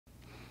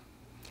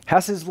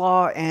Hess's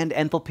Law and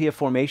enthalpy of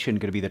formation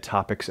going to be the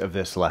topics of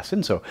this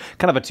lesson, so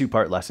kind of a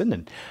two-part lesson.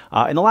 And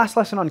in the last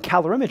lesson on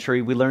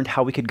calorimetry, we learned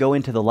how we could go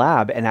into the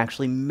lab and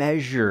actually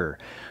measure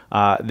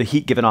the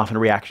heat given off in a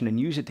reaction and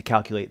use it to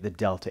calculate the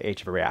delta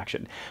H of a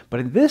reaction.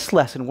 But in this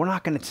lesson, we're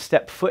not going to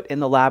step foot in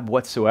the lab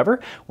whatsoever.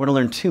 We're going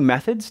to learn two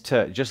methods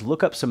to just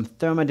look up some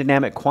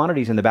thermodynamic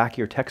quantities in the back of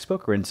your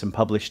textbook or in some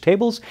published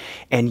tables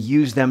and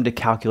use them to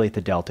calculate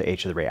the delta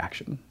H of the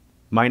reaction.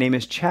 My name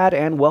is Chad,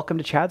 and welcome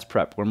to Chad's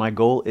Prep, where my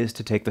goal is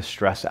to take the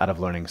stress out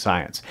of learning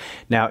science.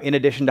 Now, in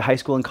addition to high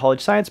school and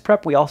college science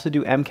prep, we also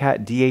do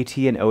MCAT, DAT,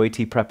 and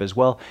OAT prep as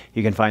well.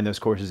 You can find those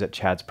courses at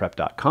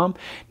chadsprep.com.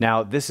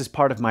 Now, this is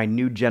part of my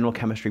new general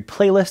chemistry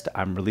playlist.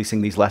 I'm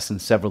releasing these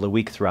lessons several a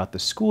week throughout the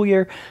school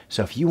year,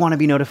 so if you want to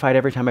be notified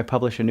every time I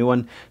publish a new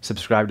one,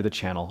 subscribe to the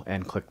channel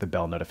and click the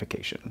bell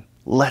notification.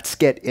 Let's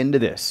get into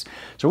this.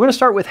 So we're going to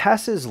start with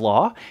Hess's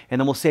Law,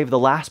 and then we'll save the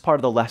last part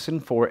of the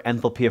lesson for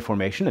enthalpy of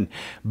formation. And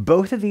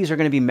both of these are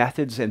going to be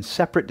methods and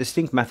separate,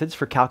 distinct methods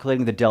for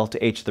calculating the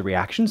delta H of the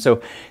reaction.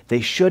 So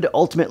they should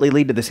ultimately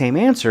lead to the same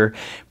answer.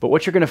 But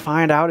what you're going to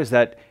find out is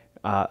that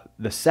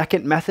the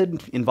second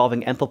method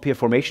involving enthalpy of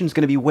formation is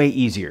going to be way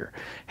easier.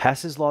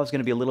 Hess's Law is going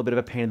to be a little bit of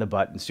a pain in the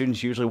butt, and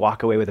students usually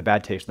walk away with a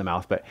bad taste in the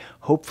mouth, but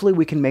hopefully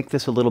we can make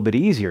this a little bit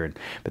easier.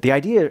 But the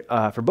idea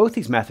for both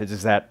these methods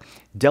is that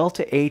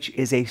delta H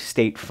is a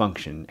state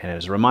function, and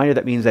as a reminder,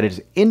 that means that it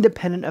is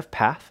independent of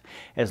path.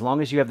 As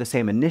long as you have the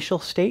same initial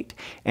state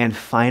and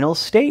final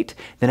state,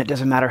 then it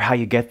doesn't matter how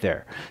you get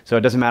there. So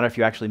it doesn't matter if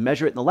you actually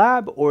measure it in the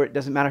lab, or it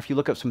doesn't matter if you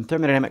look up some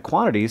thermodynamic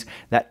quantities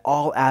that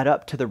all add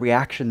up to the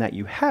reaction that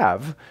you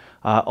have,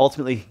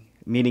 ultimately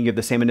meaning you have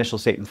the same initial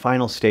state and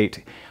final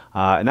state.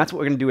 And that's what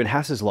we're going to do in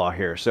Hess's Law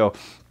here. So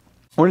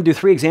we're going to do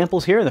three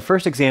examples here. And the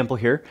first example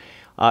here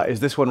is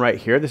this one right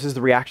here. This is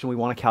the reaction we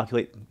want to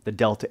calculate the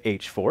delta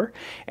H for.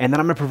 And then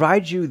I'm going to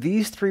provide you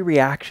these three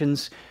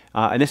reactions.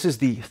 And this is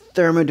the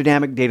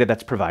thermodynamic data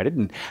that's provided.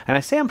 And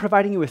I say I'm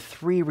providing you with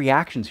three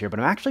reactions here, but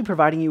I'm actually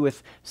providing you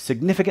with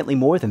significantly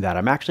more than that.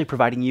 I'm actually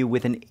providing you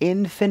with an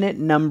infinite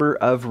number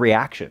of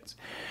reactions.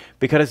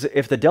 Because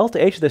if the delta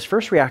H of this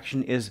first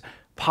reaction is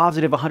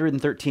positive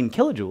 113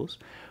 kilojoules,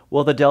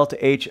 well, the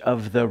delta H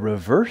of the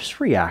reverse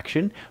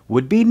reaction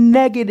would be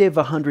negative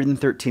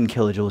 113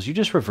 kilojoules. You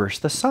just reverse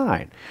the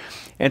sign.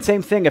 And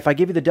same thing, if I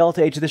give you the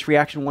delta H of this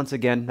reaction, once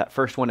again, that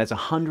first one is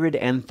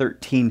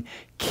 113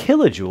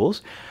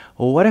 kilojoules.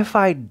 Well, what if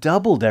I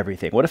doubled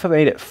everything? What if I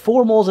made it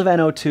 4 moles of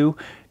NO2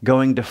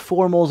 going to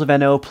 4 moles of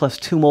NO plus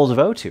 2 moles of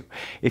O2?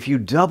 If you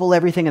double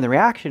everything in the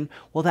reaction,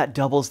 well, that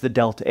doubles the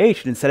delta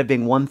H. And instead of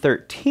being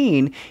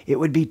 113, it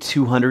would be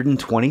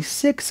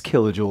 226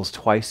 kilojoules,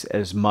 twice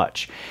as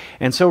much.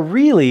 And so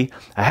really,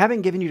 I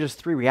haven't given you just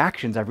three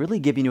reactions. I've really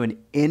given you an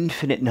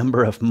infinite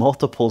number of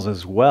multiples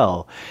as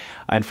well.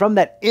 And from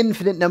that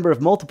infinite number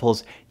of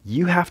multiples,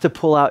 you have to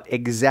pull out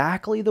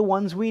exactly the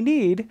ones we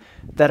need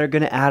that are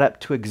going to add up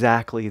to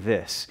exactly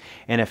this.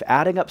 And if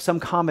adding up some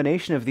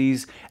combination of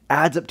these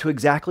adds up to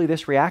exactly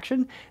this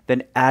reaction,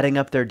 then adding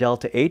up their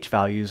delta H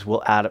values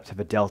will add up to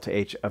the delta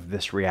H of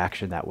this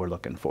reaction that we're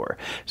looking for.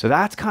 So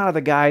that's kind of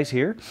the guys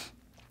here.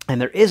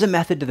 And there is a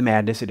method to the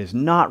madness. It is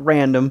not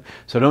random,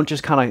 so don't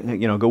just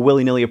kind of go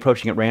willy-nilly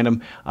approaching it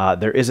random.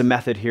 There is a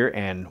method here,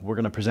 and we're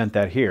going to present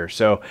that here.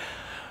 So,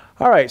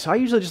 all right, so I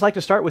usually just like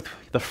to start with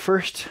the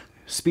first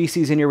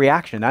species in your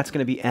reaction. That's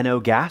going to be NO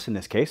gas in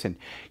this case, and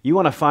you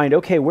want to find,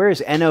 okay, where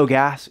is NO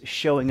gas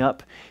showing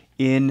up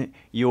in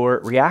your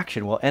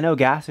reaction? Well, NO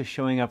gas is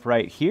showing up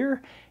right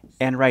here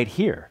and right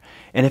here.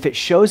 And if it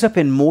shows up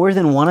in more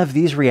than one of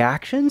these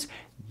reactions,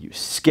 you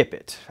skip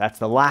it. That's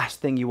the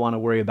last thing you want to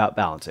worry about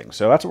balancing.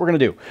 So that's what we're going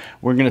to do.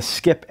 We're going to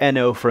skip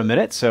NO for a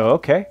minute. So,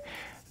 okay,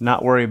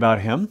 not worry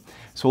about him.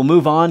 So we'll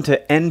move on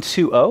to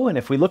N2O, and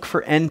if we look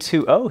for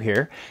N2O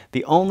here,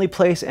 the only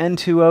place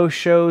N2O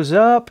shows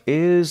up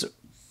is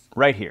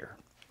right here.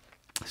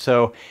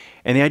 So,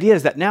 and the idea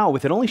is that now,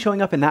 with it only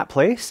showing up in that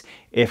place,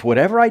 if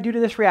whatever I do to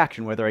this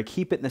reaction, whether I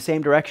keep it in the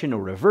same direction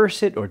or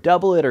reverse it or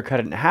double it or cut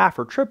it in half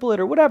or triple it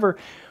or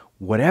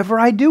whatever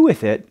I do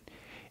with it,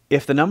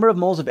 if the number of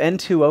moles of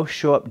N2O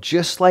show up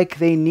just like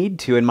they need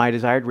to in my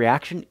desired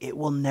reaction, it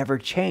will never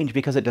change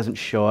because it doesn't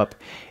show up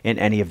in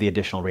any of the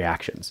additional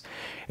reactions.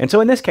 And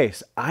so in this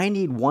case, I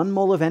need 1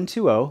 mole of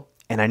N2O,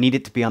 and I need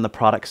it to be on the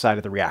product side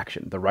of the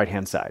reaction, the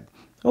right-hand side.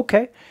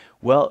 Okay,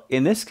 well,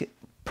 in this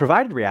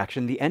provided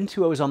reaction, the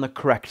N2O is on the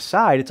correct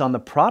side. It's on the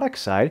product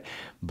side,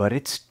 but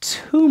it's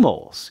 2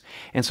 moles.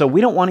 And so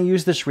we don't want to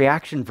use this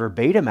reaction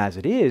verbatim as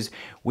it is.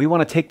 We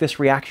want to take this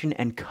reaction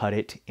and cut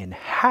it in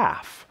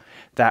half.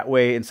 That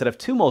way, instead of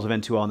 2 moles of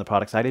N2O on the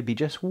product side, it'd be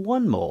just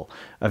 1 mole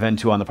of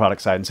N2O on the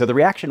product side. And so the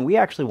reaction we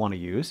actually want to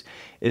use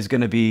is going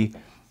to be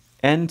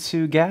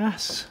N2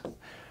 gas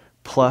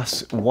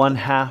plus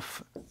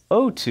 1/2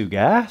 O2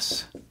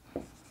 gas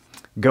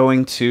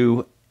going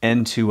to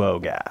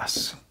N2O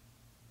gas.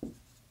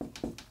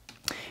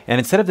 And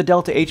instead of the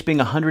delta H being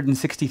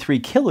 163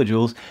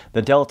 kilojoules,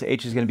 the delta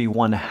H is going to be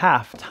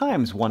 1/2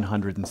 times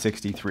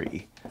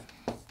 163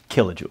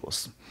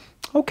 kilojoules.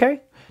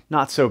 Okay.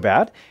 not so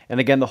bad. And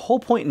again, the whole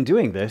point in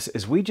doing this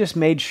is we just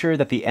made sure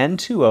that the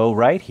N2O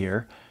right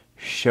here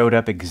showed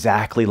up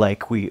exactly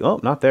like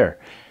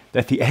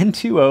that the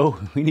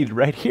N2O we needed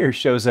right here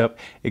shows up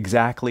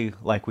exactly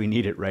like we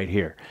need it right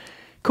here.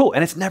 Cool,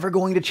 and it's never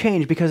going to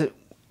change because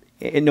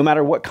no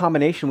matter what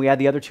combination we add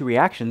the other two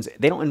reactions,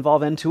 they don't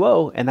involve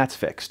N2O, and that's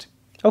fixed.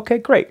 Okay,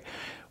 great.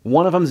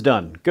 One of them's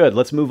done. Good,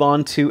 let's move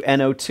on to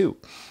NO2.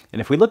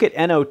 And if we look at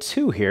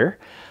NO2 here,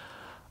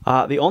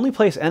 the only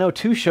place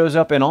NO2 shows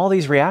up in all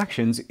these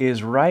reactions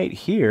is right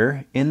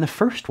here in the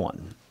first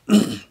one.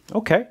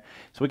 Okay,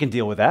 so we can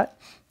deal with that.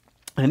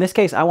 And in this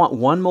case, I want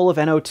 1 mole of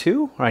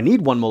NO2, or I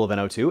need 1 mole of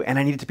NO2, and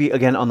I need it to be,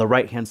 again, on the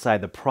right-hand side,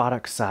 the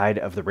product side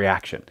of the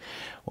reaction.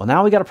 Well,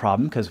 now we got a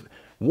problem because,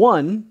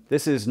 one,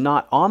 this is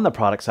not on the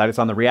product side, it's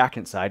on the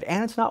reactant side,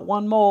 and it's not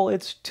 1 mole,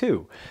 it's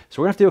 2.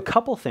 So we're going to have to do a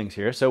couple things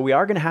here. So we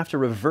are going to have to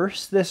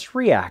reverse this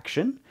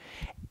reaction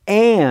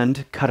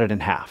and cut it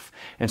in half.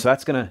 And so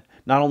that's going to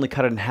not only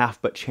cut it in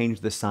half, but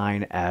change the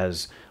sign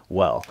as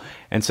well.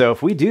 And so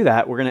if we do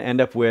that, we're going to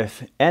end up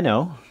with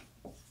NO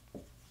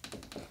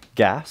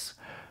gas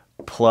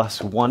plus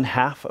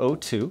 1/2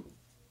 O2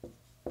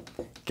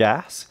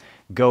 gas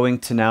going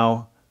to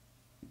now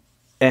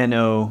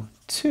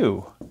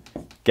NO2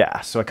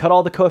 gas. So I cut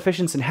all the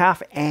coefficients in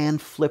half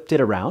and flipped it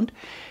around.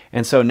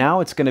 And so now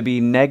it's going to be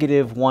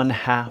negative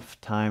 1/2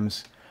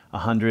 times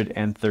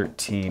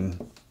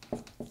 113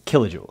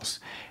 kilojoules.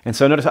 And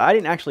so notice I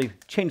didn't actually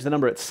change the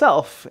number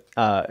itself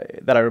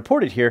that I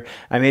reported here.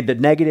 I made the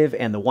negative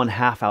and the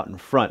 1/2 out in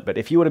front. But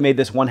if you would have made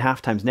this 1/2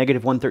 times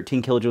negative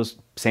 113 kilojoules,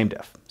 same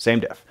diff, same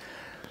diff.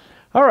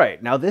 All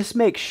right, now this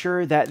makes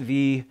sure that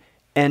the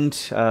in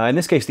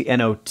this case, the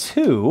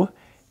NO2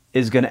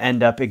 is going to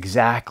end up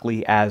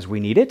exactly as we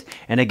need it.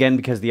 And again,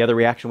 because the other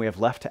reaction we have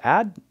left to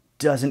add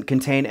doesn't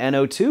contain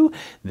NO2,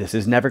 this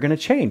is never going to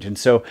change. And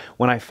so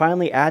when I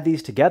finally add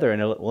these together, and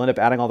we'll end up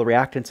adding all the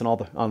reactants and all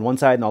the on one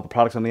side and all the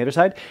products on the other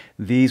side,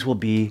 these will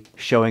be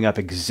showing up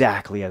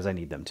exactly as I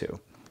need them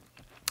to.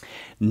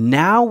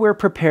 Now we're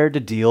prepared to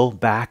deal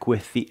back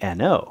with the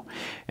NO.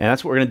 And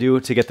that's what we're going to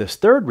do to get this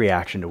third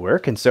reaction to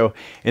work. And so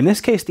in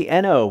this case, the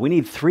NO, we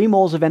need 3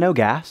 moles of NO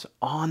gas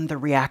on the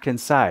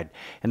reactant side.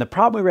 And the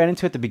problem we ran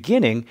into at the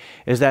beginning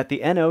is that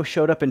the NO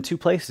showed up in 2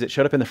 places. It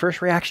showed up in the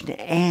first reaction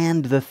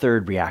and the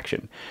third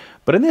reaction.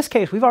 But in this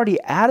case, we've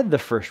already added the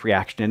first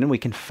reaction in, and we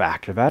can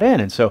factor that in.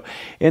 And so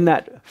in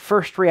that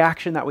first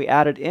reaction that we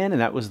added in,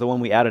 and that was the one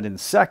we added in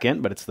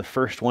second, but it's the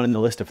first one in the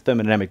list of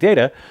thermodynamic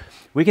data,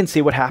 we can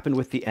see what happened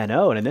with the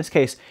NO. And in this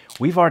case,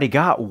 we've already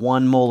got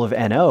 1 mole of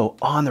NO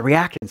on the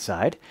reactant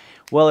side.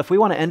 Well, if we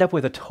want to end up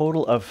with a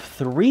total of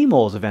 3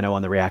 moles of NO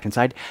on the reactant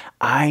side,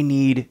 I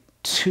need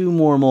 2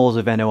 more moles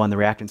of NO on the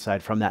reactant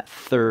side from that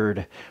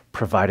third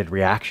provided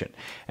reaction.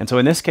 And so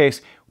in this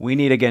case, we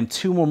need, again,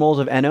 2 more moles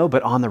of NO,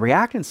 but on the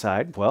reactant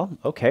side, well,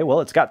 okay,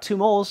 well, it's got 2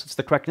 moles, it's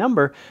the correct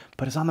number,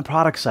 but it's on the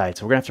product side.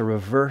 So we're going to have to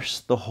reverse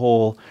the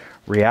whole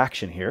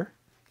reaction here.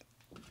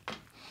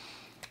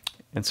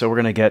 And so we're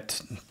going to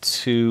get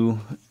 2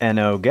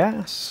 NO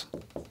gas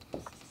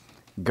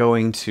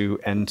going to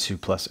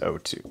N2 plus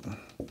O2.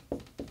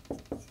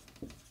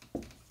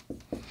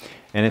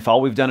 And if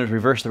all we've done is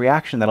reverse the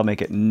reaction, that'll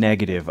make it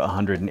negative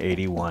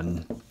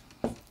 181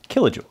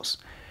 kilojoules.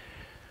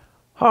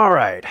 All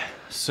right,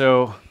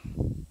 so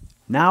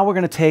now we're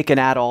going to take and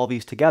add all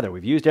these together.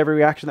 We've used every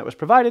reaction that was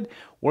provided.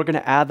 We're going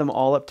to add them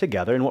all up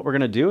together. And what we're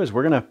going to do is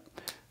we're going to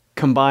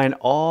combine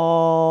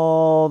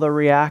all the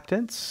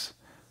reactants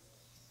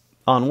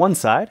on one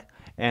side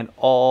and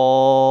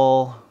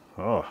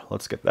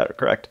let's get that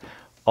correct,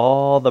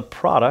 all the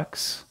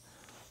products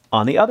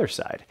on the other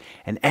side.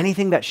 And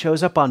anything that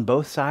shows up on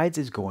both sides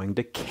is going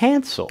to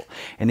cancel.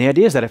 And the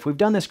idea is that if we've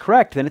done this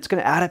correct, then it's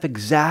going to add up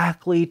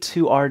exactly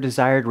to our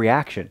desired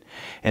reaction.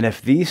 And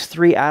if these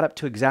 3 add up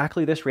to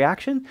exactly this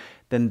reaction,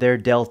 then their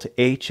delta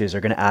H's are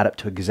going to add up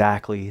to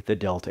exactly the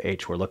delta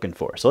H we're looking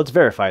for. So let's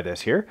verify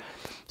this here.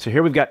 So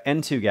here we've got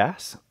N2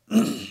 gas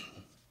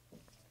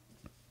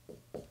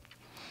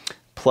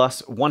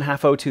plus 1/2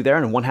 O2 there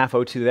and 1/2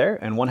 O2 there,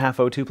 and 1/2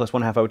 O2 plus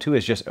 1/2 O2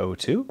 is just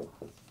O2.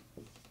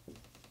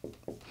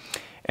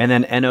 And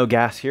then NO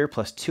gas here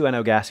plus 2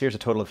 NO gas here is a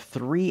total of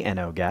 3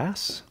 NO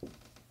gas.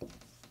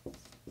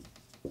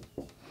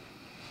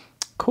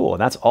 Cool,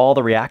 and that's all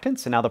the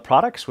reactants. And now the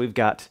products, we've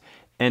got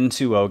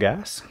N2O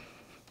gas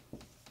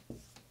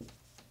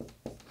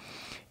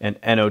and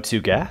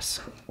NO2 gas,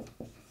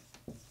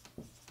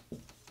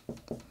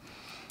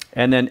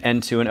 and then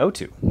N2 and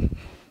O2.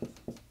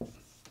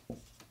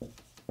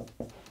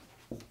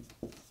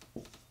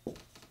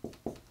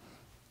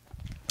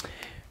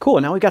 Cool,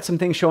 now we've got some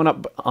things showing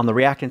up on the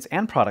reactants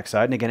and product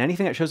side. And again,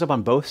 anything that shows up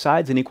on both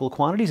sides in equal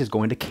quantities is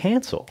going to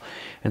cancel.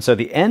 And so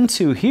the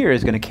N2 here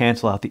is going to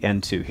cancel out the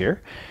N2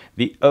 here.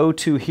 The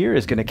O2 here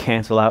is going to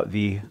cancel out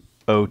the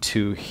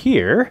O2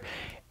 here.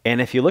 And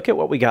if you look at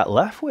what we got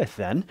left with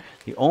then,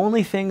 the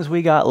only things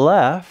we got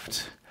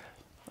left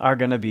are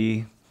going to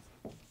be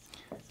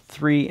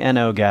 3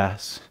 NO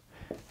gas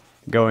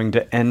going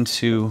to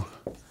N2O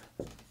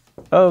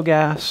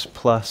gas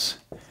plus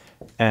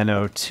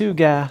NO2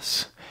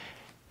 gas.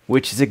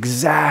 which is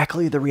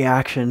exactly the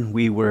reaction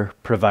we were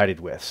provided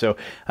with. So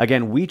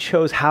again, we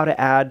chose how to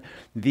add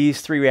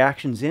these three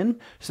reactions in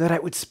so that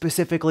it would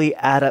specifically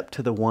add up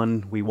to the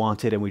one we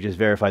wanted, and we just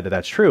verified that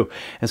that's true.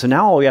 And so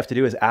now all we have to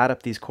do is add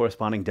up these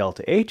corresponding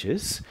delta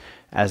H's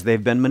as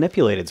they've been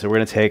manipulated. So we're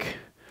going to take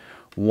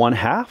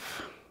 1/2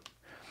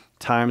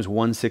 times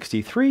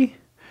 163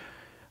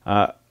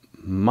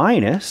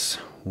 minus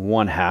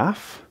 1/2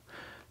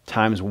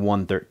 times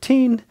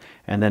 113,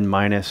 and then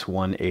minus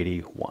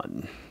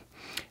 181.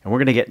 And we're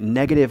going to get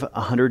negative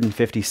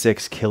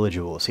 156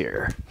 kilojoules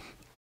here.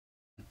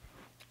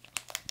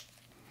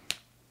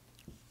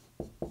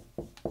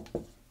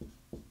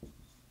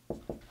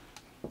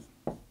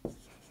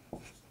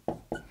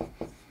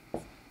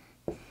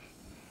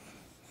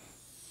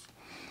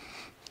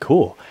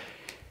 Cool.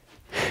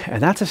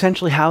 And that's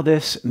essentially how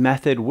this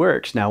method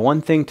works. Now,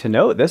 one thing to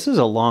note, this is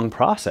a long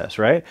process,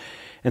 right?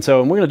 And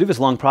so we're going to do this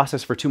long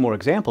process for 2 more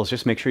examples.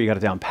 Just make sure you got it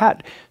down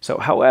pat. So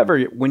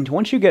however,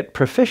 once you get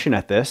proficient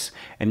at this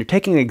and you're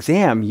taking an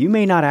exam, you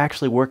may not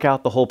actually work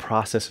out the whole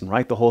process and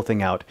write the whole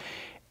thing out.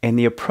 And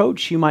the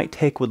approach you might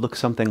take would look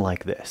something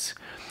like this.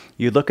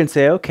 You'd look and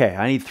say, okay,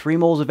 I need 3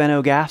 moles of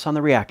NO gas on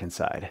the reactant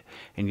side.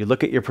 And you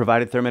look at your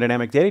provided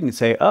thermodynamic data and you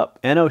say, oh,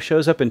 NO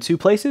shows up in 2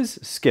 places,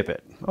 skip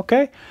it.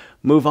 Okay,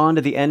 move on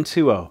to the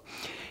N2O.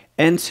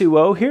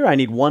 N2O here, I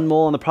need 1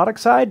 mole on the product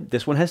side.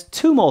 This one has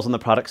 2 moles on the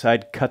product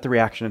side. Cut the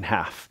reaction in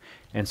half.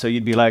 And so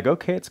you'd be like,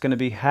 okay, it's going to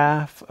be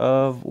half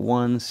of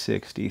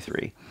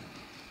 163.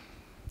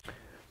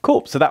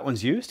 Cool, so that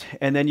one's used.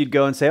 And then you'd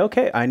go and say,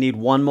 okay, I need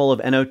 1 mole of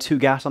NO2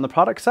 gas on the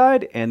product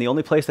side. And the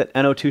only place that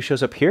NO2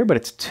 shows up here, but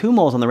it's 2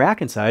 moles on the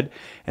reactant side.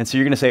 And so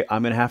you're going to say,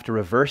 I'm going to have to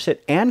reverse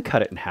it and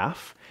cut it in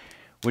half,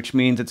 which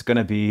means it's going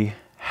to be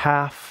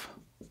half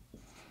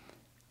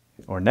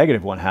or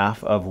negative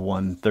 1/2 of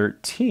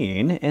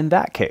 113 in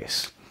that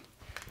case.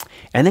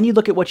 And then you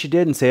look at what you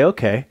did and say,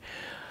 okay,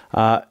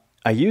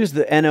 I used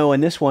the NO in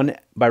this one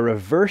by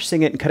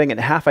reversing it and cutting it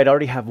in half. I'd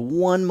already have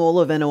 1 mole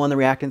of NO on the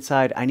reactant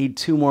side. I need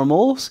 2 more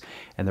moles,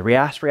 and the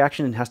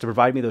reaction has to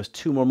provide me those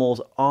 2 more moles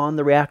on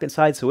the reactant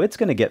side, so it's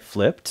going to get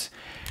flipped.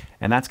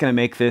 And that's going to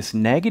make this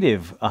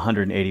negative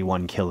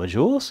 181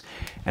 kilojoules.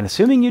 And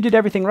assuming you did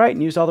everything right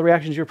and used all the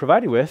reactions you were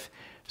provided with,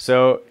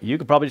 so you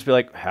could probably just be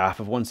like half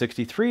of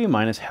 163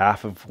 minus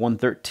half of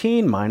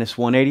 113 minus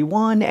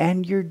 181,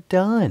 and you're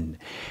done.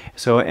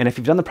 So, and if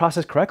you've done the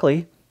process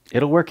correctly,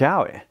 it'll work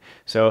out.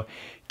 So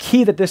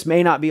key that this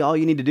may not be all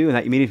you need to do and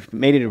that you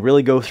may need to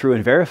really go through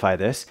and verify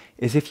this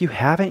is if you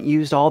haven't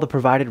used all the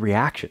provided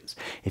reactions.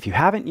 If you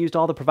haven't used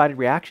all the provided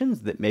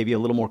reactions, that may be a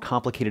little more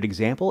complicated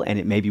example and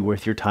it may be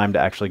worth your time to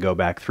actually go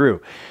back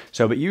through.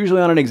 So, but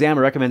usually on an exam,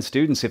 I recommend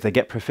students, if they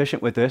get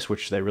proficient with this,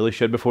 which they really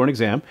should before an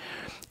exam,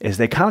 is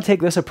they kind of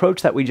take this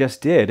approach that we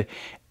just did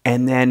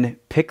and then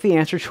pick the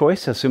answer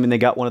choice, assuming they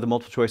got one of the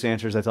multiple choice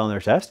answers that's on their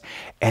test,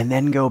 and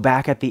then go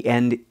back at the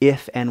end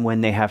if and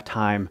when they have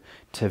time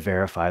to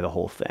verify the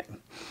whole thing.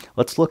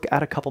 Let's look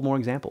at a couple more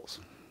examples.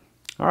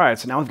 All right,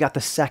 so now we've got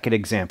the second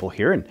example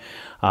here. And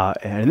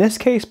in this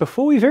case,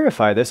 before we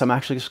verify this, I'm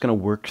actually just going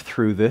to work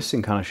through this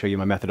and kind of show you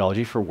my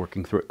methodology for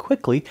working through it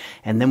quickly,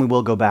 and then we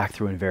will go back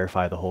through and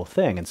verify the whole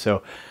thing. And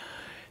so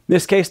in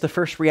this case, the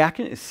first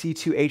reactant is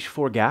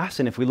C2H4 gas,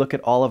 and if we look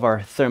at all of our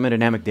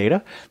thermodynamic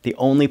data, the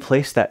only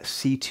place that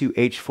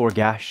C2H4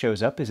 gas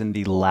shows up is in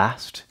the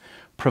last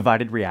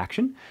provided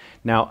reaction.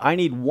 Now, I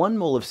need 1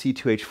 mole of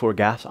C2H4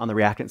 gas on the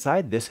reactant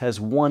side. This has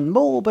 1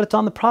 mole, but it's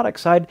on the product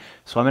side,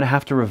 so I'm going to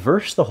have to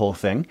reverse the whole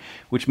thing,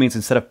 which means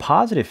instead of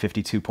positive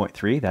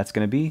 52.3, that's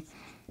going to be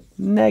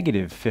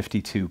negative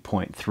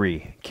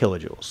 52.3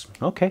 kilojoules.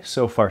 Okay,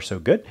 so far so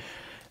good.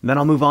 And then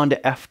I'll move on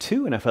to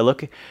F2, and if I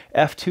look,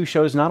 F2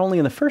 shows not only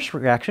in the first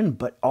reaction,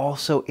 but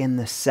also in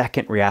the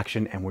second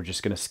reaction, and we're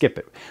just going to skip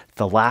it. It's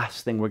the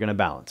last thing we're going to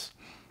balance.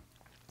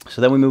 So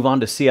then we move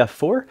on to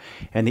CF4,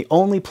 and the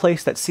only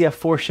place that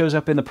CF4 shows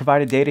up in the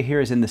provided data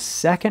here is in the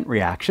second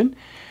reaction.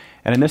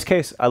 And in this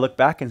case, I look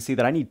back and see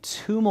that I need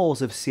 2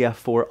 moles of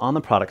CF4 on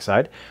the product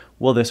side.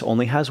 Well, this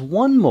only has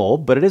 1 mole,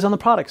 but it is on the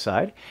product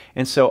side.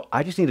 And so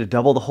I just need to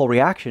double the whole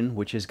reaction,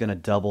 which is going to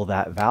double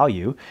that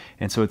value.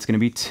 And so it's going to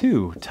be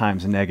 2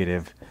 times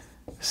negative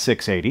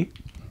 680.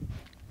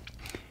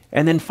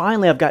 And then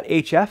finally, I've got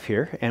HF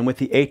here. And with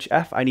the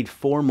HF, I need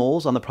 4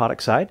 moles on the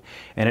product side.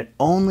 And it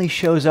only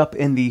shows up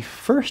in the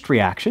first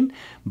reaction,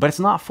 but it's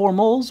not 4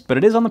 moles, but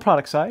it is on the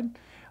product side.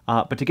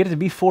 But to get it to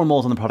be 4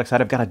 moles on the product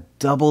side, I've got to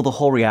double the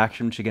whole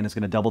reaction, which again is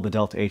going to double the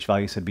delta H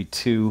value. So it'd be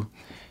 2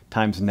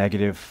 times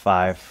negative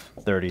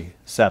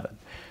 537.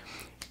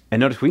 And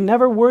notice we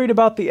never worried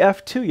about the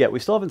F2 yet. We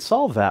still haven't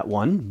solved that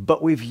one,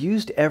 but we've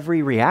used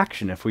every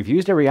reaction. If we've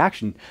used every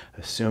reaction,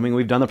 assuming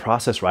we've done the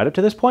process right up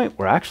to this point,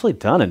 we're actually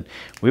done. And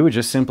we would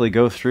just simply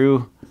go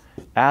through,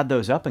 add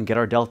those up and get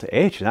our delta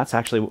H. And that's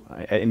actually,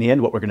 in the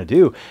end, what we're going to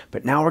do.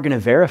 But now we're going to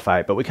verify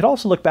it. But we could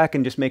also look back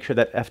and just make sure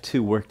that F2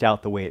 worked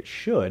out the way it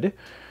should.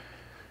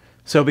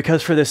 So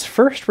because for this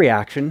first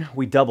reaction,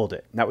 we doubled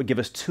it. That would give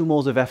us 2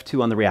 moles of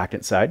F2 on the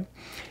reactant side.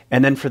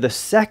 And then for the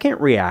second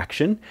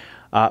reaction,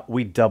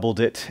 we doubled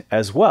it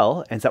as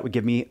well, and so that would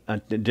give me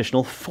an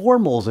additional 4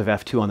 moles of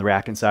F2 on the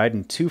reactant side,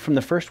 and 2 from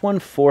the first one,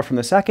 4 from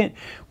the second,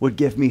 would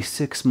give me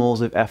 6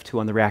 moles of F2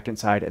 on the reactant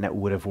side, and it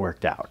would have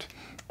worked out.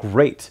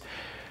 Great.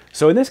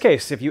 So in this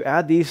case, if you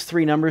add these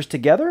 3 numbers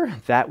together,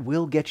 that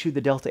will get you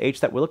the delta H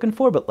that we're looking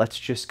for, but let's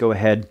just go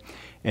ahead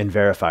and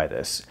verify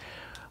this.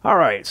 All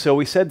right, so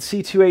we said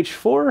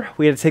C2H4,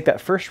 we had to take that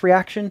first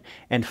reaction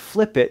and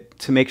flip it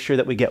to make sure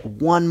that we get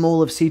 1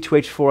 mole of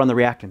C2H4 on the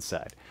reactant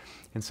side.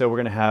 And so we're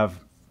going to have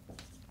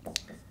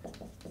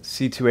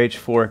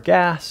C2H4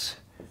 gas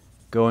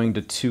going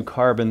to 2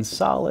 carbon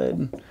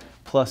solid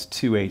plus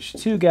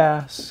 2H2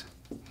 gas.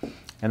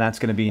 And that's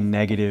going to be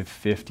negative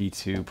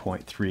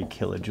 52.3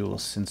 kilojoules.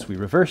 Since we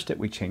reversed it,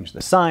 we changed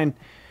the sign.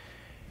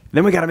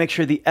 Then we got to make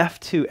sure the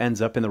F2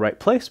 ends up in the right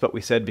place, but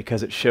we said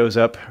because it shows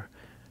up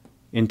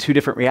in 2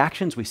 different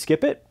reactions, we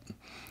skip it.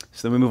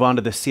 So then we move on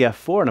to the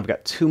CF4, and I've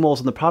got 2 moles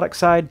on the product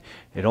side.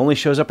 It only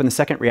shows up in the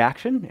second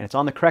reaction, and it's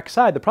on the correct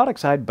side, the product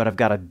side, but I've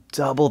got to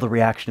double the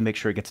reaction to make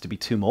sure it gets to be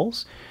 2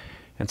 moles.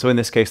 And so in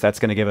this case, that's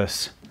going to give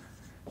us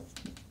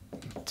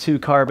 2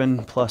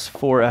 carbon plus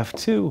 4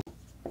 F2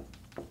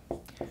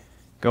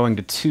 going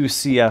to 2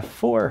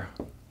 CF4,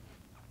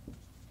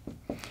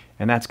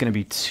 and that's going to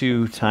be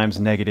 2 times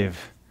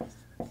negative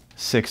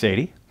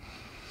 680.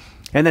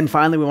 And then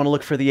finally, we want to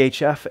look for the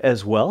HF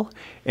as well.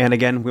 And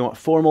again, we want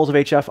 4 moles of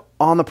HF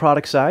on the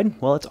product side.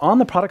 Well, it's on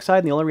the product side,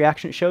 and the only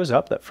reaction it shows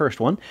up, that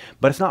first one,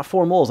 but it's not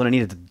 4 moles, and I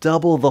needed to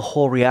double the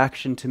whole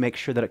reaction to make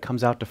sure that it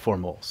comes out to 4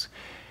 moles.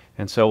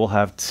 And so we'll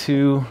have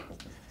 2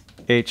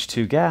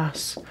 H2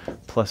 gas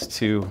plus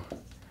 2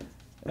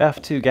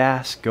 F2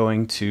 gas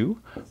going to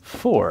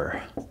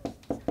 4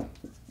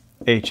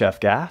 HF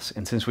gas.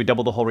 And since we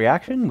doubled the whole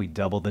reaction, we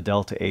double the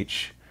delta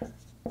H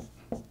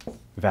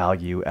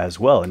value as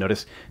well. And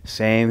notice,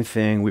 same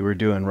thing we were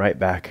doing right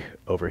back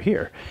over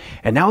here.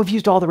 And now we've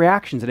used all the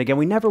reactions. And again,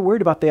 we never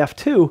worried about the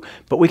F2,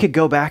 but we could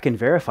go back and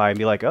verify and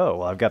be like, oh,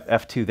 well, I've got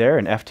F2 there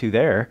and F2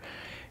 there.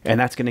 And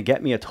that's going to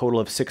get me a total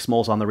of 6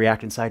 moles on the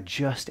reactant side,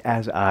 just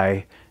as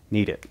I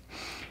need it.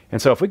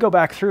 And so if we go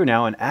back through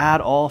now and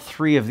add all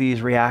 3 of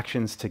these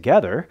reactions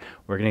together,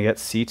 we're going to get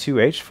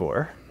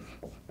C2H4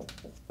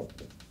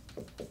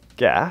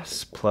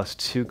 gas plus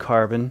 2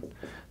 carbon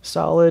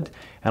solid.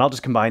 And I'll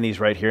just combine these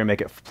right here and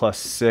make it plus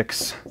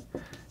 6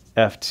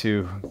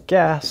 F2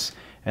 gas.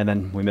 And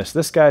then we missed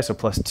this guy, so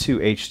plus 2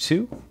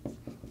 H2.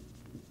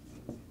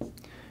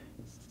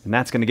 And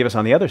that's going to give us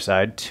on the other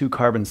side 2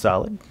 carbon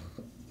solid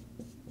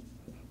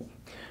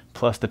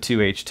plus the 2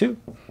 H2.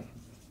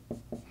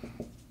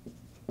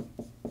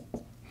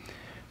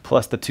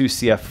 Plus the 2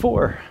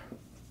 CF4,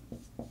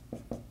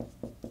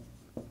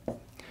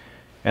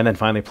 and then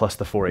finally plus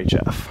the 4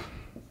 HF.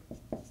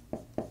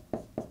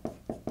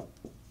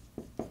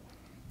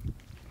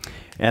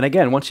 And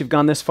again, once you've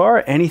gone this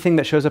far, anything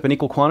that shows up in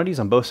equal quantities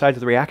on both sides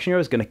of the reaction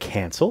arrow is going to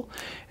cancel.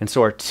 And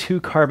so our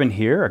 2 carbon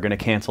here are going to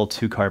cancel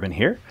 2 carbon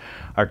here.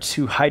 Our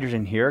 2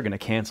 hydrogen here are going to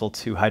cancel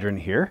 2 hydrogen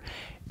here.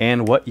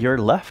 And what you're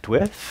left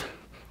with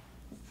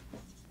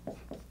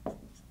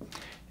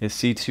is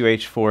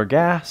C2H4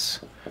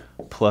 gas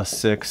plus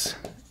 6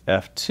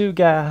 F2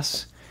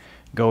 gas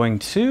going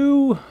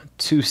to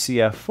 2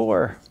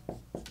 CF4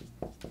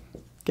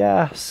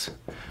 gas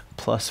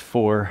plus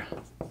 4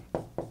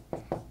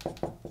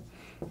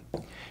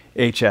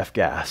 HF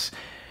gas.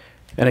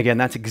 And again,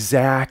 that's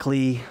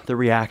exactly the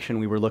reaction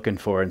we were looking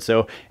for. And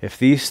so if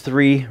these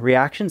 3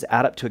 reactions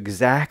add up to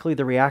exactly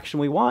the reaction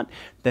we want,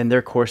 then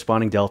their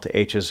corresponding delta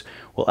H's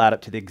will add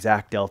up to the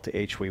exact delta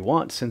H we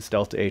want, since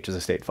delta H is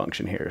a state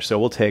function here. So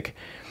we'll take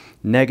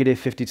negative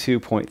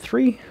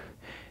 52.3,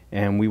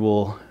 and we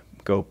will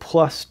go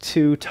plus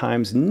 2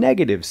 times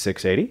negative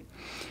 680.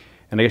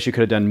 And I guess you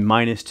could have done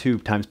minus 2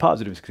 times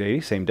positive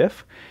 680, same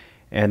diff.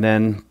 And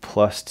then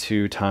plus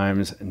 2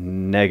 times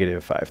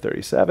negative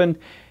 537.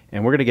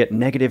 And we're going to get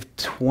negative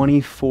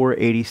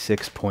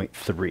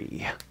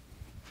 2486.3.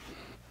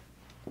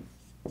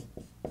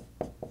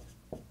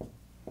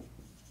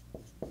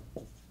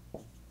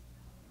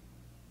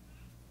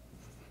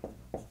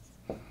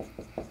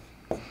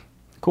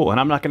 Cool, and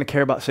I'm not going to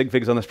care about sig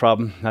figs on this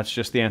problem. That's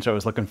just the answer I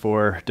was looking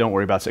for. Don't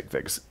worry about sig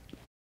figs.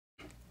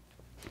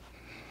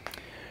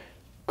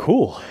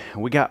 Cool,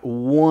 we got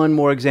one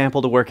more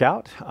example to work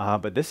out,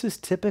 but this is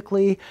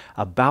typically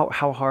about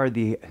how hard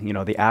the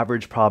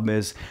average problem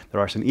is. There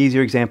are some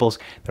easier examples.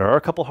 There are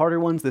a couple harder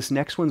ones. This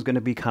next one's going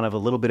to be kind of a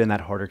little bit in that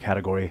harder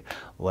category.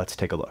 Let's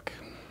take a look.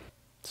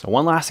 So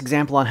one last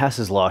example on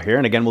Hess's law here,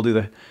 and again we'll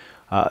do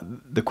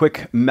the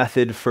quick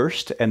method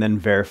first and then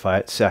verify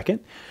it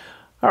second.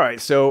 All right,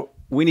 so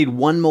we need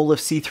 1 mole of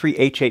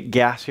C3H8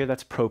 gas here.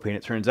 That's propane,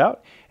 it turns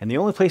out. And the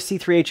only place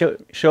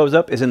C3H8 shows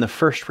up is in the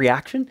first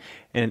reaction.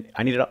 And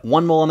I needed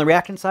 1 mole on the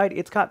reactant side.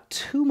 It's got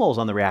 2 moles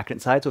on the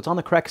reactant side, so it's on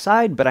the correct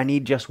side, but I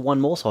need just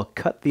 1 mole, so I'll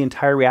cut the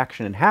entire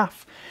reaction in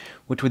half,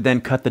 which would then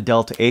cut the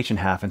delta H in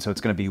half. And so it's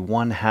going to be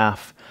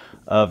 1/2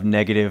 of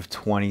negative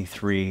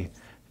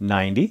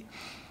 2390.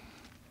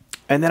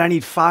 And then I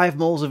need 5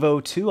 moles of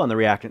O2 on the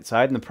reactant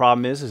side. And the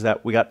problem is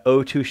that we got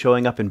O2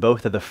 showing up in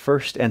both of the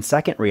first and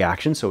second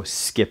reactions, so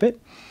skip it.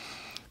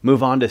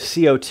 Move on to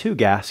CO2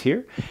 gas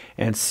here.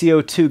 And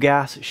CO2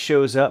 gas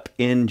shows up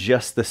in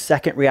just the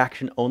second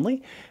reaction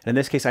only. And in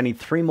this case, I need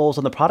 3 moles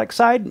on the product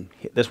side.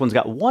 This one's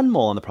got 1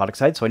 mole on the product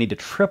side, so I need to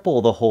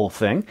triple the whole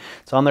thing.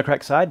 It's on the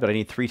correct side, but I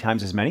need 3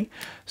 times as many.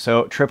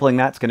 So tripling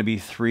that's going to be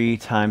 3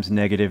 times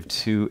negative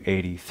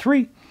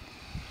 283.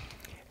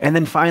 And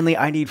then finally,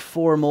 I need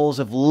 4 moles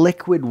of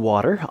liquid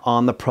water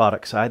on the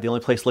product side. The only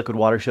place liquid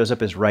water shows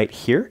up is right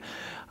here.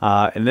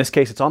 In this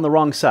case, it's on the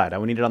wrong side. I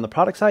would need it on the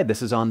product side.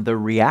 This is on the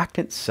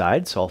reactant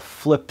side, so I'll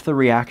flip the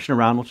reaction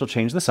around, which will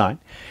change the sign.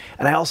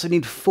 And I also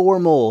need 4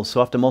 moles, so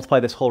I'll have to multiply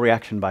this whole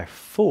reaction by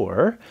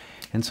 4.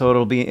 And so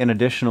it'll be an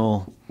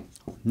additional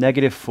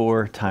negative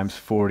 4 times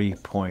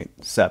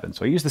 40.7.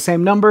 So I use the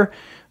same number,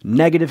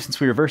 negative since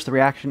we reversed the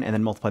reaction, and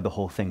then multiply the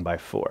whole thing by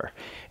 4.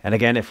 And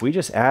again, if we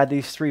just add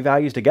these 3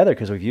 values together,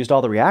 because we've used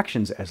all the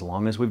reactions, as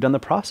long as we've done the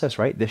process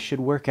right, this should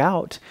work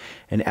out.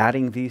 And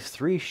adding these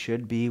 3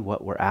 should be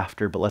what we're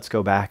after. But let's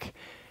go back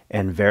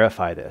and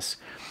verify this.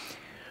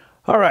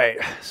 All right,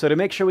 so to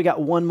make sure we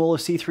got 1 mole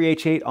of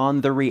C3H8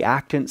 on the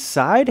reactant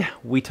side,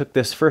 we took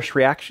this first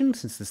reaction,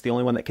 since it's the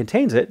only one that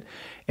contains it,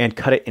 and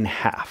cut it in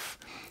half.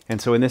 And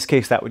so in this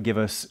case, that would give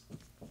us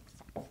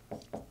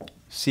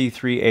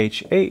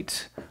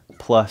C3H8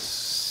 plus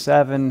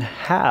 7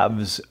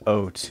 halves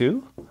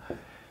O2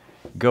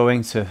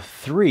 going to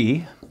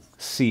 3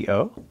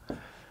 CO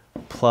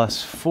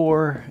plus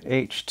 4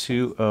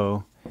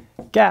 H2O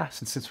gas.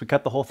 And since we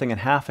cut the whole thing in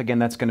half, again,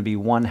 that's going to be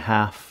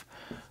 1/2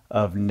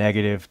 of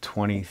negative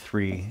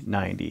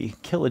 2390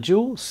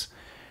 kilojoules.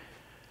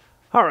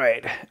 All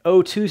right,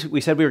 O2, we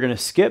said we were going to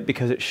skip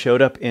because it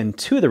showed up in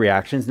 2 of the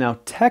reactions. Now,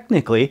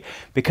 technically,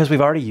 because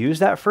we've already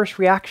used that first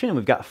reaction and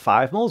we've got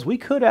 5 moles, we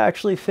could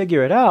actually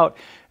figure it out.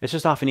 It's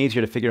just often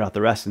easier to figure out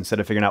the rest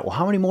instead of figuring out, well,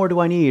 how many more do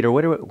I need?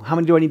 Or how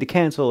many do I need to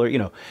cancel? Or, you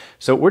know,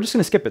 so we're just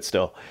going to skip it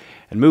still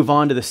and move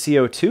on to the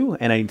CO2.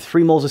 And I need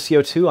 3 moles of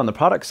CO2 on the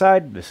product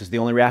side. This is the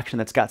only reaction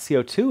that's got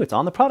CO2. It's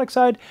on the product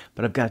side,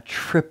 but I've got to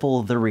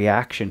triple the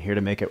reaction here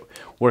to make it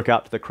work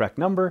out to the correct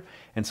number.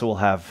 And so we'll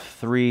have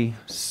 3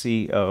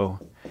 CO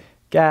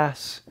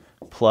gas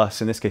plus,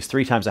 in this case,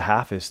 3 times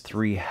 1/2 is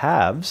 3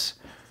 halves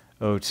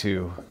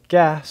O2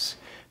 gas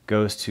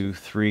goes to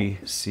 3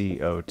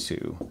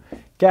 CO2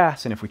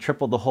 gas. And if we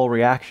triple the whole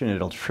reaction,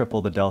 it'll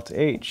triple the delta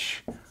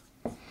H.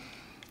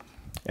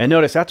 And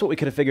notice that's what we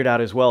could have figured out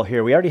as well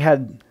here. We already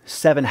had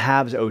 7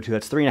 halves O2,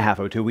 that's 3.5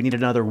 O2. We need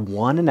another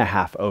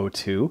 1.5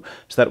 O2,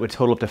 so that would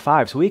total up to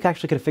 5. So we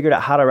actually could have figured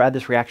out how to add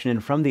this reaction in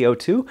from the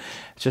O2.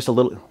 It's just a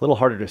little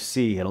harder to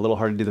see and a little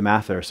harder to do the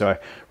math there. So I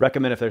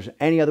recommend if there's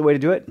any other way to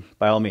do it,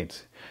 by all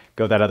means,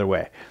 go that other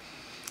way.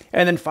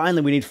 And then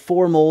finally, we need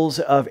 4 moles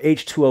of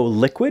H2O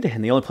liquid,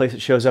 and the only place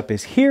it shows up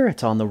is here.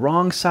 It's on the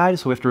wrong side,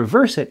 so we have to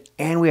reverse it,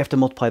 and we have to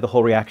multiply the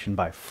whole reaction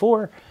by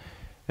 4.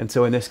 And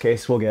so in this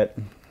case, we'll get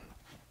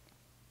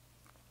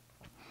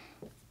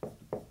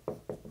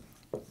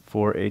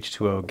 4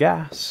 H2O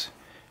gas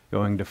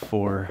going to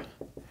 4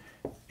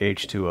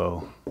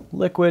 H2O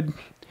liquid,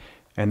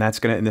 and that's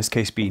going to, in this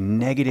case, be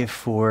negative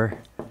 4,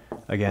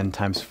 again,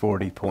 times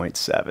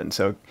 40.7.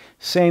 So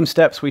same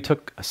steps we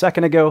took a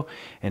second ago,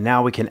 and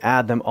now we can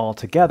add them all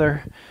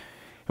together.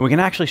 And we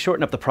can actually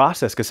shorten up the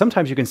process, because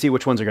sometimes you can see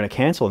which ones are going to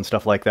cancel and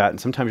stuff like that. And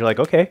sometimes you're like,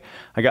 okay,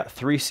 I got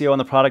 3 CO on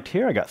the product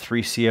here. I got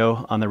 3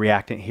 CO on the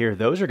reactant here.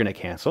 Those are going to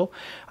cancel.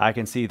 I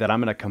can see that I'm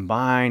going to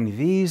combine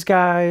these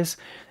guys.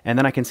 And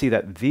then I can see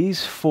that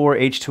these 4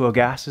 H2O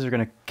gases are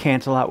going to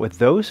cancel out with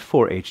those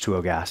 4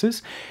 H2O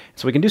gases.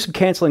 So we can do some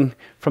canceling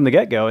from the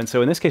get-go. And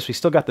so in this case, we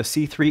still got the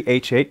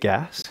C3H8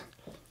 gas.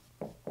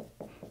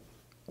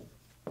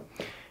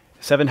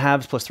 7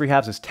 halves plus 3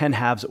 halves is 10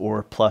 halves,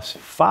 or plus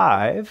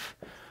 5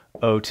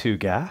 O2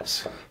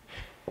 gas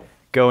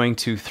going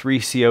to 3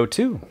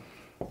 CO2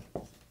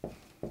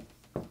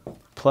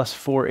 plus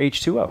 4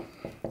 H2O.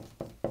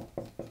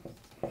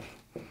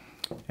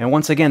 And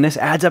once again, this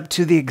adds up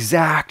to the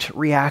exact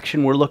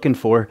reaction we're looking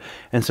for.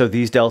 And so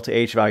these delta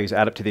H values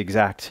add up to the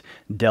exact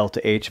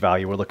delta H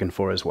value we're looking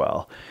for as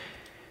well.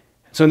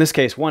 So in this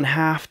case,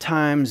 1/2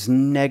 times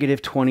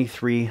negative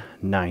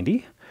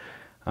 2390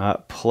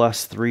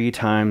 plus 3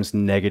 times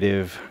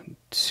negative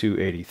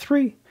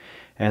 283.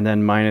 And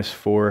then minus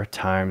 4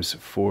 times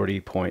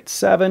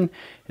 40.7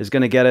 is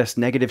going to get us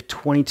negative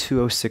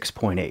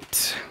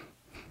 2206.8.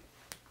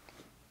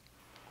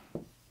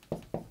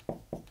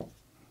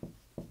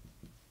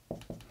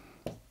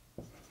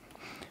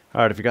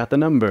 All right, if you got the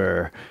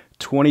number,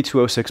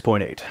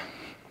 2206.8.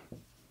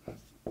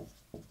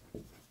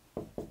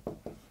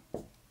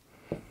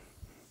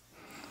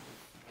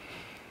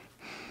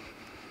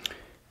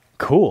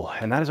 Cool,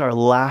 and that is our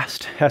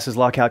last Hess's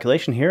Law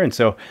calculation here. And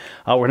so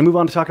we're going to move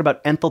on to talking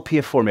about enthalpy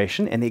of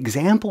formation. And the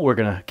example we're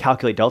going to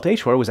calculate delta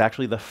H for was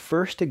actually the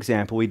first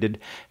example we did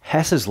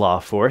Hess's Law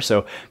for.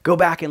 So go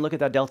back and look at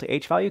that delta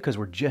H value, because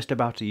we're just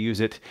about to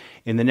use it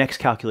in the next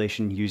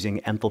calculation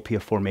using enthalpy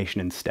of formation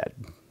instead.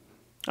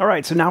 All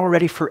right, so now we're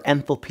ready for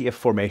enthalpy of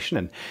formation,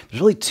 and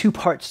there's really two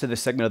parts to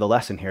this segment of the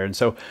lesson here. And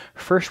so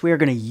first we are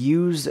going to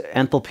use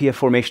enthalpy of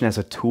formation as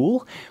a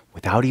tool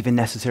without even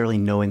necessarily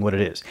knowing what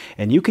it is.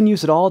 And you can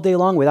use it all day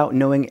long without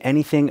knowing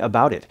anything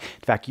about it.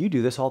 In fact, you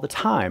do this all the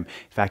time.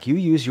 In fact, you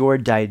use your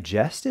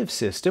digestive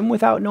system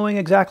without knowing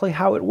exactly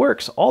how it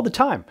works all the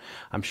time.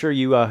 I'm sure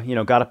you,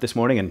 got up this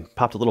morning and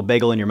popped a little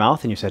bagel in your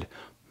mouth and you said,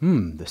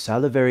 the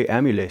salivary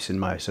amylase in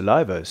my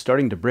saliva is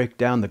starting to break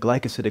down the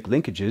glycosidic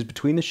linkages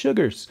between the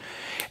sugars.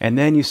 And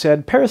then you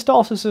said,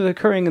 peristalsis is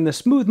occurring and the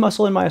smooth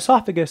muscle in my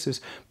esophagus is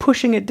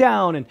pushing it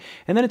down. And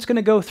then it's going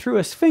to go through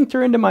a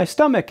sphincter into my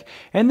stomach.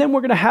 And then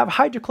we're going to have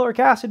hydrochloric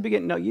acid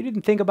begin. No, you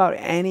didn't think about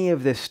any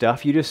of this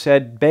stuff. You just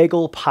said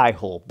bagel pie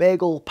hole,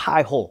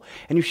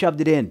 and you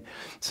shoved it in.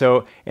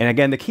 So, and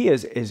again, the key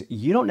is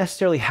you don't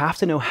necessarily have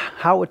to know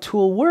how a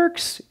tool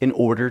works in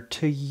order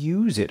to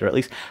use it, or at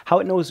least how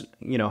it knows,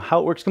 how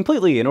it works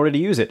completely in order to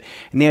use it.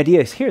 And the idea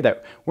is here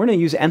that we're going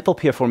to use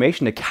enthalpy of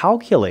formation to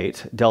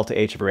calculate delta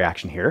H of a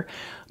reaction here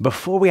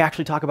before we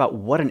actually talk about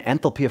what an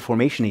enthalpy of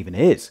formation even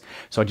is.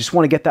 So I just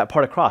want to get that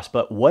part across,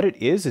 but what it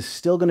is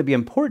still going to be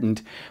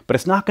important, but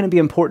it's not going to be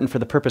important for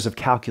the purpose of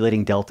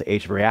calculating delta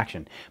H of a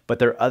reaction. But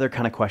there are other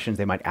kind of questions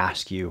they might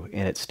ask you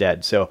in its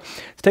stead. So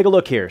let's take a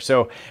look here.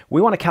 So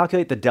we want to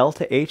calculate the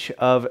delta H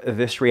of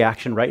this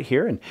reaction right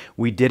here, and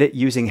we did it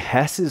using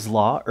Hess's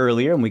law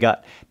earlier, and we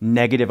got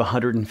negative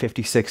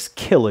 156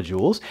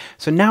 kilojoules.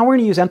 So now we're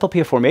going to use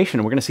enthalpy of formation,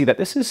 and we're going to see that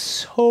this is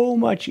so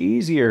much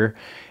easier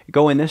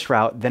going this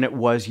route than it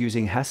was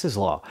using Hess's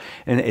law.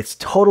 And it's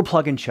total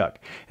plug and chug.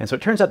 And so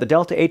it turns out the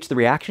delta H of the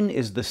reaction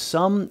is the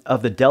sum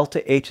of the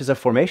delta H's of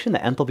formation, the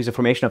enthalpies of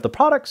formation of the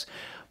products,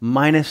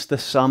 minus the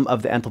sum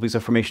of the enthalpies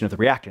of formation of the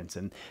reactants.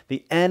 And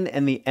the N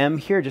and the M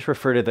here just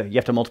refer to you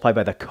have to multiply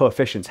by the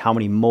coefficients, how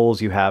many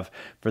moles you have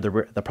for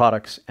the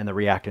products and the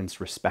reactants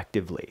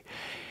respectively.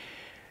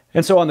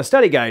 And so on the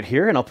study guide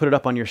here, and I'll put it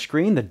up on your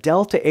screen, the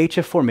delta H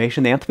of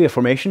formation, the enthalpy of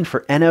formation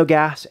for NO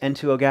gas,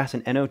 N2O gas,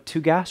 and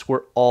NO2 gas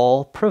were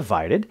all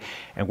provided.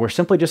 And we're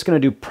simply just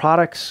going to do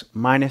products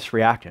minus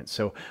reactants.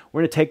 So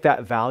we're going to take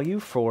that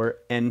value for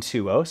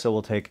N2O. So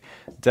we'll take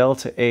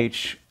delta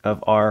H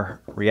of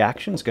our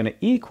reaction is going to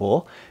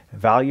equal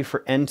value for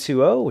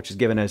N2O, which is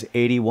given as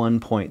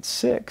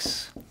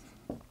 81.6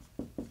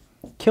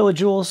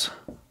 kilojoules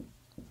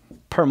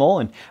per mole.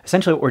 And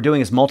essentially what we're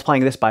doing is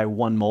multiplying this by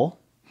 1 mole.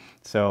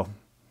 So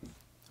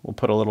we'll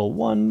put a little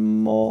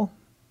 1 mole,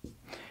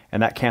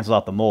 and that cancels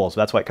out the moles. So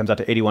that's why it comes out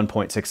to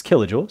 81.6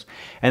 kilojoules.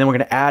 And then we're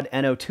going to add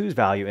NO2's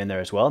value in there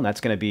as well, and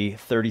that's going to be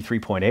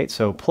 33.8.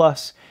 So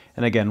plus,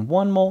 and again,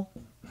 1 mole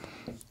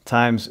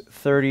times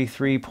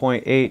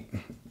 33.8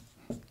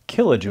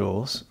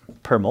 kilojoules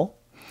per mole.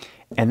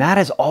 And that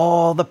is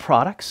all the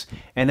products.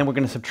 And then we're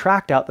going to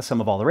subtract out the sum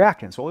of all the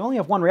reactants. Well, we only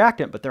have 1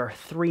 reactant, but there are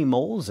 3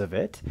 moles of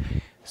it.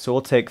 So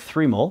we'll take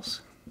 3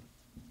 moles.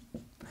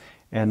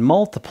 And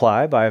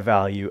multiply by a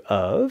value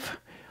of,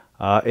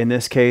 in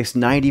this case,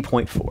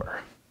 90.4.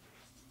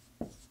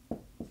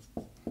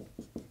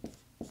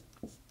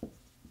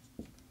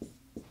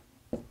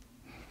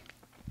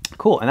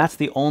 Cool, and that's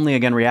the only,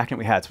 again, reactant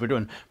we had. So we're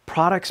doing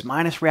products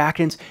minus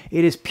reactants.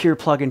 It is pure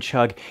plug and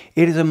chug.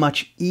 It is a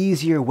much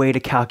easier way to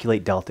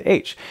calculate delta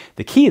H.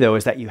 The key, though,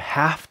 is that you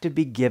have to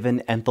be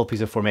given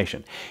enthalpies of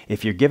formation.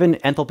 If you're given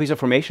enthalpies of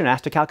formation and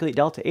asked to calculate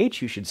delta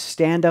H, you should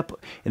stand up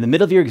in the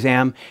middle of your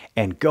exam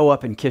and go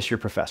up and kiss your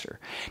professor.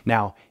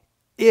 Now,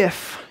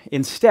 if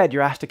instead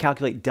you're asked to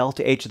calculate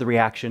delta H of the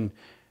reaction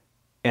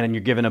and then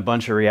you're given a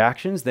bunch of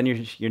reactions, then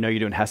you're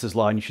doing Hess's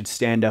law and you should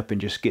stand up and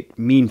just get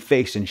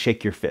mean-faced and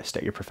shake your fist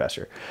at your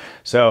professor.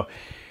 So,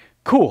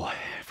 cool.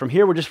 From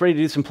here, we're just ready to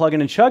do some plugging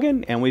and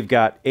chugging, and we've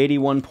got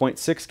 81.6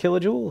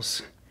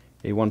 kilojoules,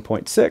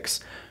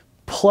 81.6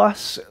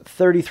 plus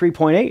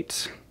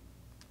 33.8,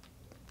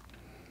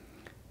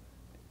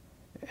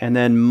 and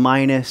then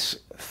minus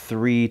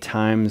 3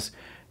 times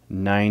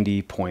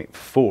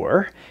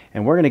 90.4,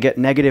 and we're going to get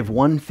negative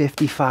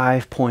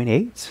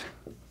 155.8.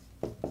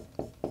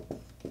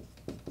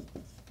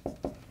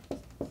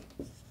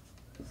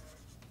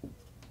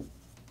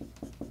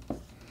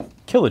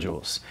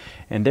 kilojoules.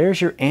 And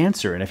there's your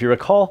answer. And if you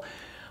recall,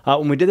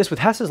 when we did this with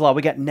Hess's law,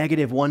 we got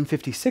negative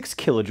 156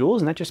 kilojoules,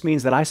 and that just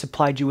means that I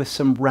supplied you with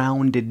some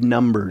rounded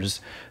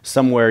numbers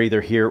somewhere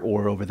either here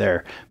or over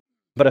there.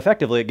 But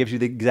effectively, it gives you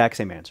the exact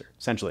same answer,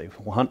 essentially,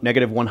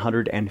 negative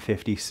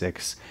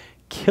 156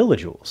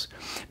 kilojoules.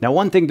 Now,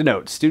 one thing to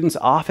note, students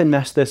often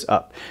mess this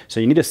up.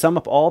 So you need to sum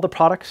up all the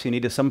products, you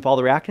need to sum up all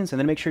the reactants, and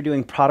then make sure you're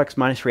doing products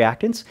minus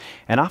reactants.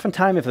 And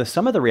oftentimes, if the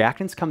sum of the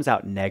reactants comes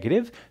out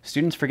negative,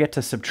 students forget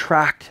to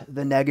subtract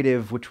the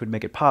negative, which would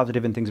make it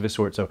positive and things of a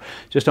sort. So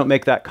just don't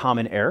make that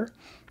common error.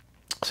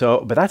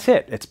 So, but that's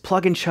it. It's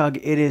plug and chug.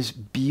 It is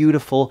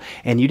beautiful.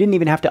 And you didn't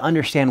even have to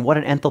understand what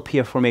an enthalpy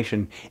of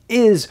formation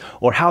is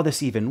or how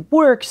this even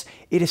works.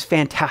 It is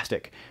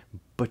fantastic.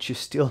 But you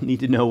still need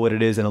to know what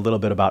it is and a little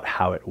bit about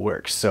how it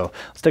works. So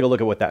let's take a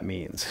look at what that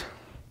means.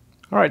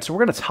 All right, so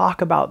we're going to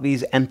talk about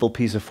these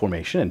enthalpies of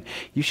formation, and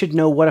you should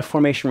know what a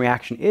formation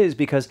reaction is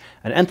because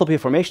an enthalpy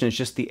of formation is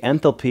just the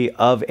enthalpy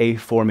of a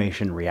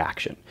formation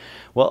reaction.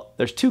 Well,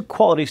 there's two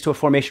qualities to a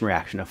formation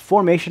reaction. A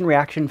formation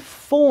reaction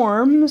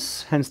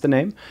forms, hence the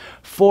name,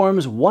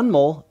 forms 1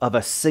 mole of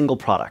a single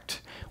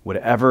product.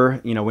 Whatever,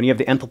 when you have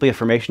the enthalpy of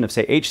formation of,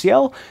 say,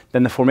 HCl,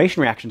 then the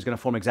formation reaction is going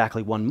to form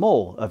exactly 1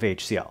 mole of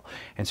HCl.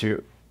 And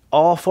so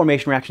all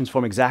formation reactions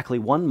form exactly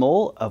 1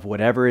 mole of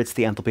whatever it's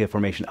the enthalpy of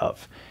formation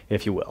of,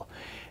 if you will.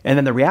 And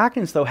then the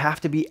reactants, though, have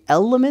to be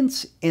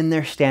elements in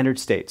their standard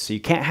states. So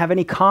you can't have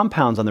any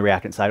compounds on the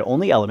reactant side,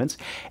 only elements,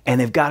 and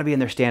they've got to be in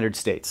their standard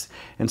states.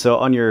 And so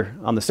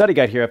on the study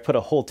guide here, I've put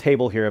a whole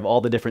table here of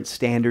all the different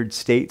standard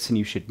states, and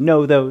you should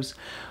know those.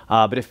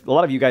 But if a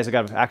lot of you guys have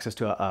got access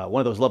to one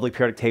of those lovely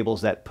periodic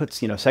tables that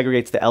puts,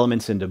 segregates the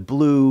elements into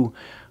blue,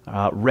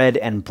 red,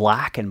 and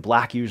black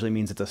usually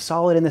means it's a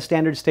solid in the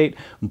standard state.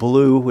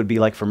 Blue would be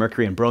like for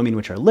mercury and bromine,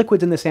 which are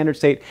liquids in the standard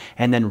state,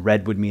 and then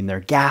red would mean they're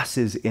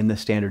gases in the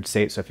standard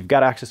state. So if you've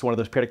got access to one of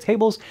those periodic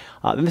tables,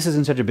 then this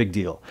isn't such a big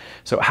deal.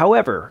 So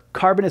however,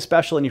 carbon is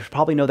special, and you should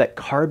probably know that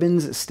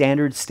carbon's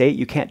standard state,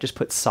 you can't just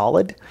put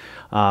solid.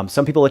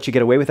 Some people let you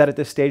get away with that at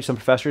this stage, some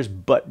professors,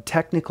 but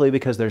technically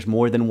because there's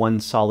more than one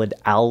solid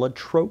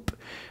allotrope,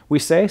 we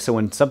say. So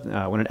when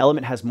an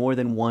element has more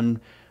than one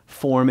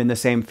form in the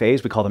same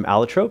phase, we call them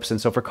allotropes. And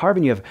so for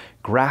carbon, you have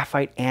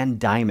graphite and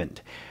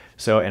diamond.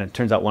 So, and it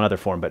turns out one other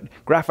form, but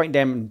graphite and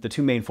diamond, the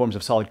two main forms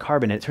of solid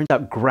carbon, and it turns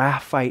out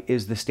graphite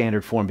is the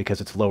standard form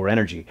because it's lower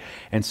energy.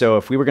 And so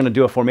if we were going to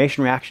do a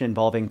formation reaction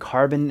involving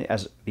carbon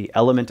as the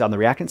element on the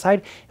reactant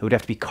side, it would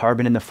have to be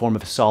carbon in the form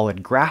of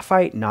solid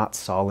graphite, not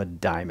solid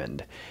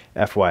diamond,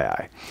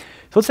 FYI.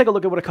 So let's take a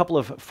look at what a couple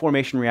of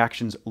formation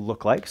reactions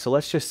look like. So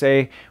let's just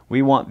say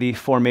we want the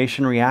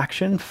formation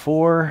reaction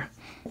for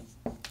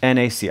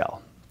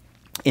NaCl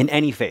in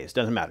any phase,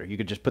 doesn't matter. You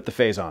could just put the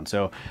phase on.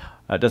 So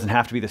it doesn't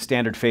have to be the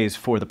standard phase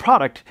for the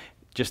product,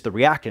 just the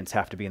reactants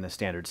have to be in the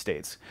standard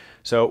states.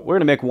 So we're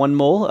going to make 1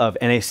 mole of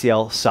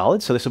NaCl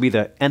solid. So this will be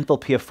the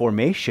enthalpy of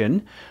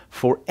formation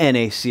for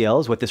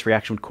NaCl is what this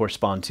reaction would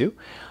correspond to.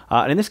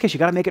 And in this case, you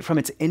got to make it from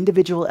its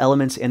individual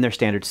elements in their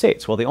standard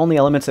states. Well, the only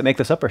elements that make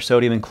this up are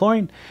sodium and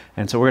chlorine.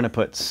 And so we're going to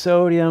put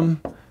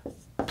sodium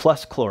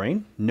plus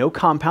chlorine, no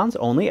compounds,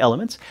 only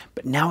elements,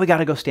 but now we got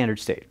to go standard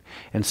state.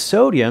 And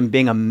sodium,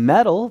 being a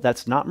metal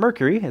that's not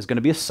mercury, is going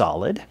to be a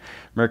solid.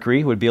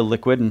 Mercury would be a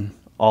liquid, and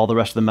all the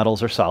rest of the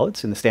metals are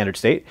solids in the standard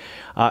state.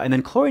 And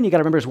then chlorine, you got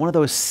to remember, is one of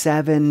those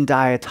 7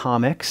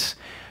 diatomics,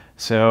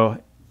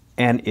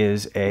 and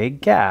is a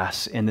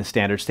gas in the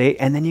standard state,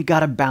 and then you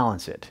got to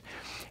balance it.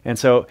 And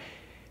so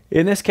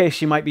in this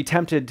case, you might be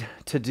tempted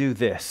to do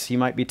this. You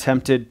might be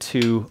tempted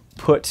to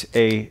put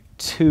a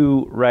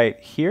 2 right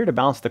here to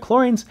balance the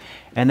chlorines,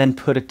 and then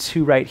put a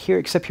 2 right here,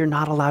 except you're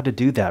not allowed to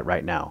do that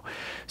right now.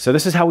 So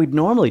this is how we'd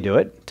normally do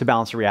it to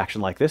balance a reaction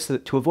like this,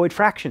 to avoid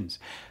fractions.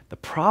 The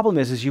problem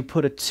is you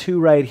put a 2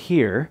 right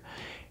here,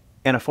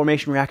 and a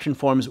formation reaction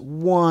forms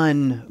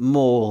 1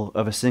 mole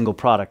of a single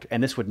product,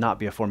 and this would not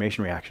be a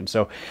formation reaction.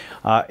 So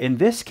in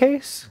this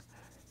case,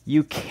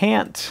 you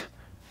can't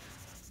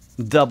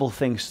double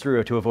things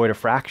through to avoid a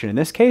fraction. In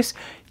this case,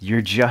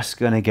 you're just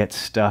going to get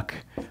stuck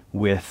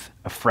with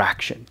a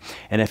fraction.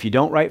 And if you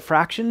don't write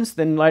fractions,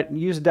 then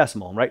use a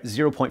decimal, write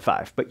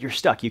 0.5, but you're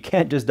stuck. You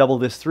can't just double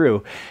this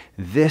through.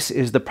 This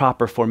is the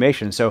proper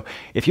formation. So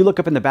if you look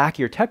up in the back of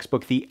your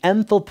textbook, the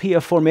enthalpy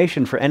of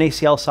formation for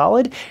NaCl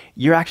solid,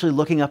 you're actually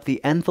looking up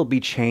the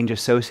enthalpy change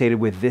associated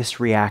with this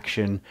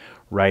reaction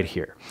right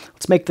here.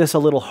 Let's make this a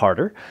little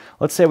harder.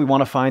 Let's say we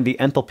want to find the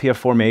enthalpy of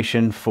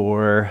formation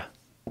for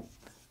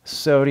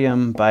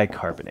sodium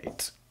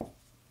bicarbonate.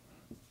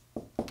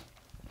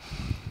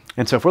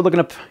 And so if we're looking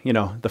up,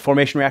 the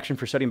formation reaction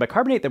for sodium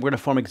bicarbonate, then we're going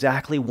to form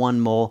exactly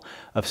 1 mole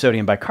of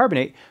sodium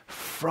bicarbonate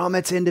from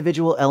its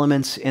individual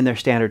elements in their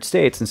standard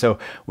states. And so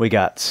we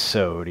got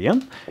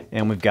sodium,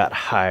 and we've got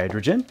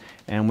hydrogen,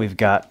 and we've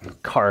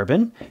got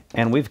carbon,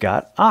 and we've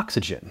got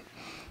oxygen.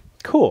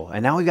 Cool.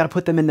 And now we've got to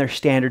put them in their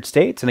standard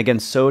states. And again,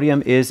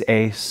 sodium is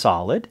a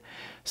solid.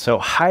 So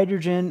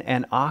hydrogen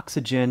and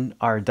oxygen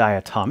are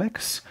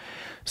diatomics.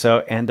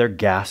 And they're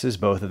gases,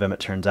 both of them, it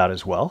turns out,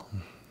 as well.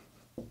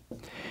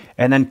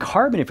 And then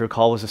carbon, if you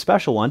recall, was a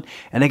special one.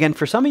 And again,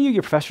 for some of you,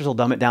 your professors will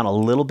dumb it down a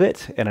little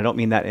bit, and I don't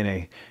mean that in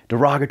a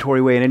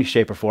derogatory way in any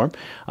shape or form,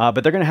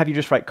 but they're going to have you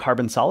just write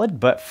carbon solid.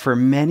 But for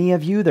many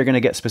of you, they're going to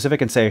get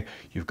specific and say,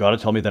 you've got to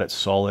tell me that it's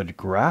solid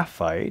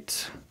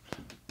graphite,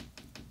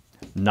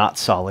 not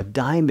solid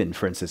diamond,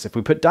 for instance. If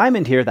we put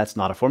diamond here, that's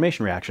not a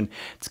formation reaction.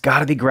 It's got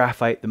to be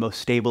graphite. The most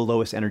stable,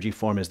 lowest energy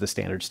form is the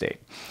standard state.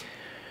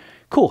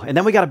 Cool, and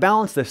then we got to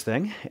balance this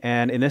thing,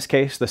 and in this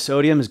case, the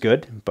sodium is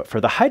good, but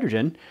for the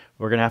hydrogen,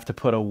 we're going to have to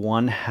put a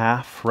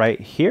 1/2 right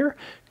here.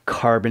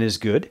 carbon is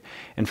good.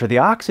 And for the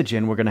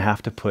oxygen, we're going to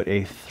have to put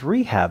a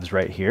 3/2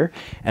 right here.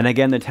 And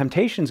again, the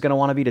temptation is going to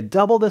want to be to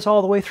double this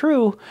all the way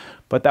through,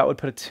 but that would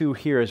put a 2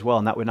 here as well,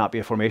 and that would not be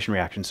a formation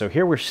reaction. So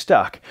here we're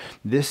stuck.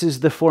 This is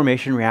the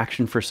formation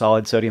reaction for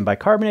solid sodium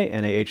bicarbonate,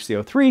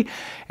 NaHCO3,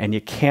 and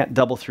you can't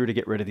double through to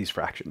get rid of these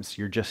fractions.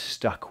 You're just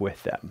stuck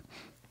with them.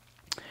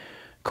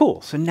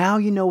 Cool, so now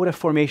you know what a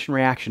formation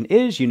reaction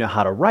is, you know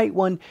how to write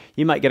one.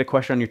 You might get a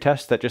question on your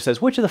test that just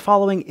says, which of the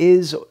following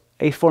is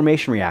a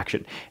formation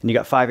reaction? And you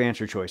got 5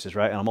 answer choices,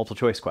 right, on a multiple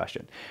choice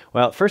question.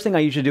 Well, first thing I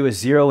usually do is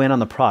zero in on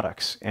the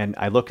products, and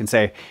I look and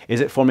say,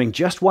 is it forming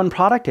just one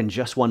product and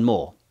just 1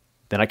 mole?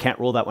 Then I can't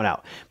rule that one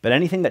out. But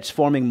anything that's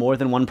forming more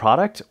than one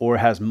product or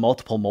has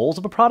multiple moles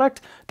of a product,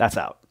 that's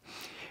out.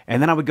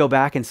 And then I would go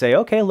back and say,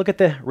 okay, look at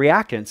the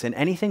reactants, and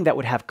anything that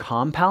would have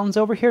compounds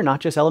over here,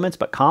 not just elements,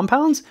 but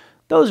compounds,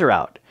 those are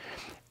out.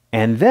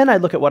 And then I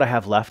look at what I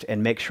have left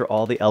and make sure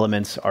all the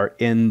elements are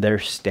in their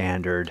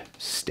standard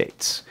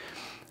states.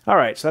 All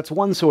right, so that's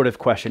one sort of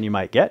question you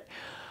might get.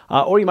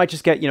 Or you might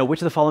just get,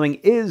 which of the following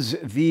is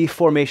the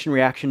formation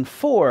reaction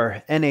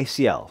for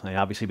NaCl? And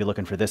obviously be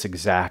looking for this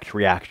exact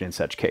reaction in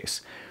such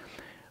case.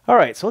 All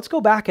right, so let's go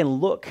back and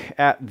look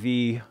at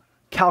the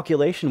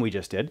calculation we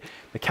just did.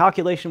 The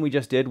calculation we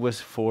just did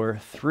was for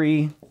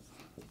 3NO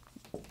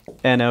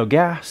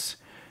gas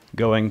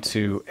going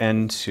to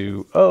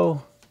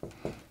N2O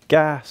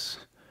gas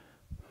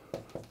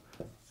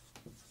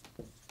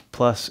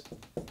plus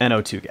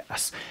NO2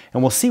 gas.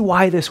 And we'll see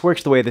why this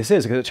works the way this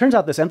is, because it turns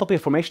out this enthalpy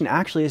of formation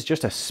actually is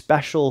just a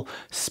special,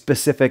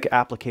 specific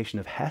application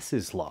of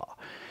Hess's law.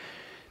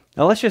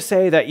 Now let's just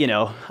say that,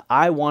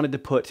 I wanted to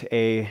put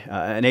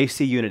an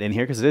AC unit in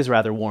here because it is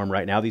rather warm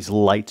right now. These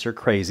lights are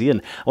crazy.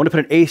 And I want to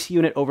put an AC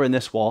unit over in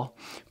this wall,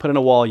 put in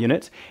a wall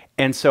unit.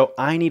 And so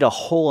I need a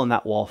hole in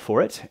that wall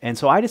for it. And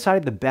so I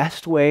decided the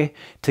best way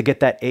to get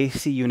that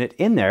AC unit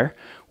in there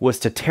was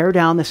to tear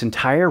down this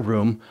entire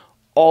room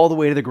all the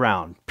way to the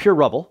ground, pure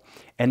rubble,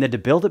 and then to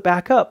build it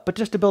back up, but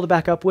just to build it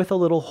back up with a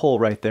little hole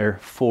right there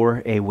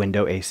for a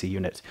window AC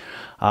unit.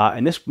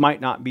 And this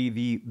might not be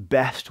the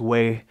best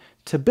way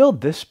to build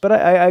this, but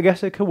I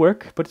guess it could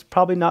work, but it's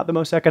probably not the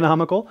most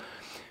economical.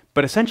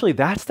 But essentially,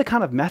 that's the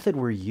kind of method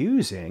we're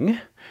using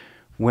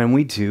when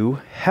we do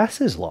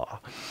Hess's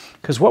law.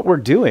 Because what we're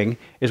doing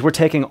is we're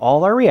taking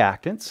all our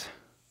reactants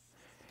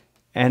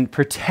and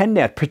pretend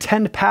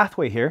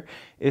pathway here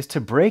is to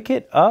break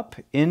it up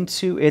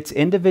into its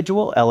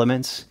individual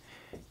elements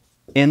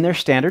in their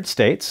standard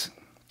states,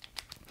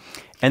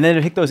 and then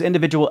to take those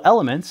individual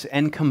elements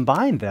and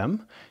combine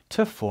them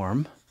to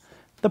form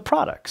the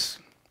products.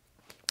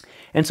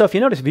 And so if you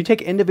notice, if you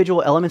take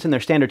individual elements in their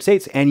standard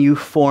states and you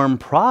form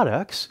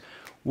products,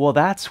 well,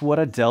 that's what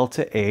a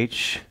delta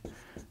H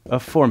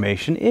of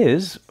formation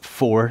is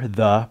for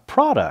the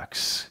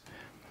products.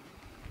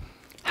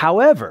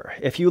 However,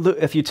 if you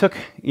took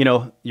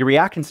your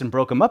reactants and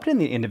broke them up into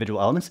the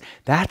individual elements,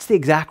 that's the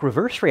exact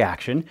reverse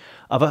reaction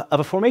of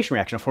a formation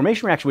reaction. A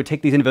formation reaction would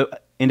take these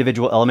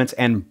individual elements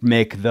and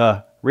make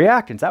the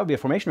reactants. That would be a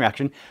formation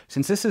reaction.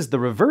 Since this is the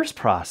reverse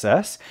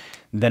process,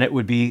 then it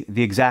would be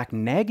the exact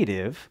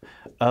negative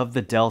of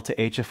the delta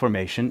H of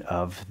formation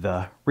of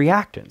the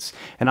reactants.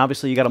 And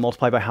obviously you got to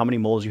multiply by how many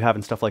moles you have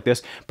and stuff like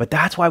this, but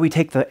that's why we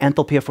take the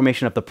enthalpy of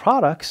formation of the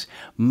products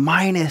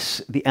minus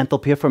the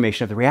enthalpy of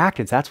formation of the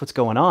reactants. That's what's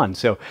going on.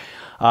 So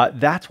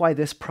that's why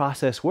this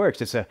process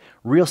works. It's a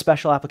real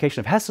special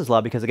application of Hess's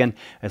law because, again,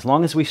 as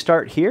long as we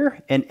start here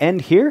and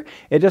end here,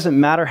 it doesn't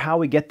matter how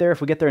we get there, if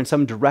we get there in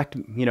some direct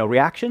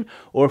reaction,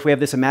 or if we have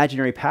this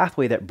imaginary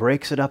pathway that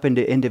breaks it up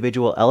into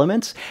individual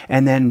elements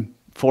and then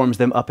forms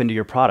them up into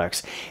your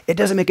products. It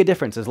doesn't make a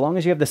difference as long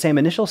as you have the same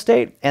initial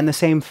state and the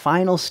same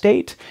final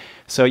state.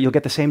 So you'll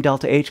get the same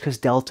delta H because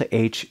delta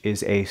H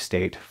is a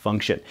state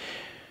function.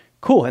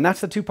 Cool, and that's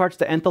the 2 parts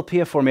to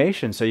enthalpy of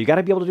formation. So you got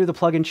to be able to do the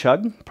plug and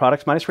chug,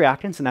 products minus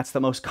reactants, and that's the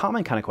most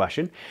common kind of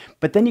question.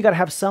 But then you got to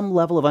have some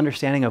level of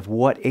understanding of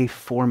what a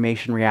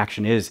formation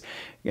reaction is.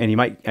 And you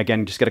might,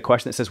 again, just get a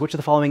question that says, which of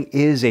the following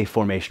is a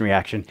formation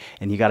reaction?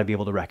 And you got to be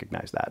able to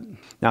recognize that.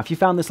 Now, if you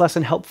found this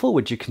lesson helpful,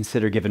 would you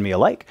consider giving me a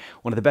like?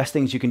 One of the best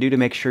things you can do to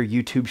make sure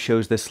YouTube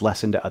shows this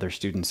lesson to other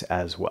students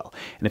as well.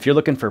 And if you're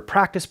looking for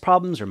practice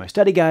problems or my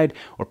study guide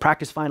or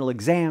practice final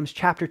exams,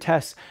 chapter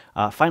tests,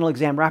 final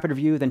exam rapid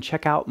review, then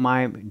check out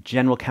my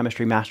general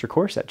chemistry master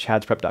course at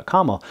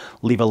chadsprep.com. I'll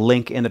leave a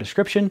link in the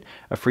description.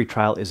 A free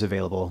trial is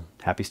available.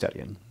 Happy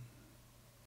studying.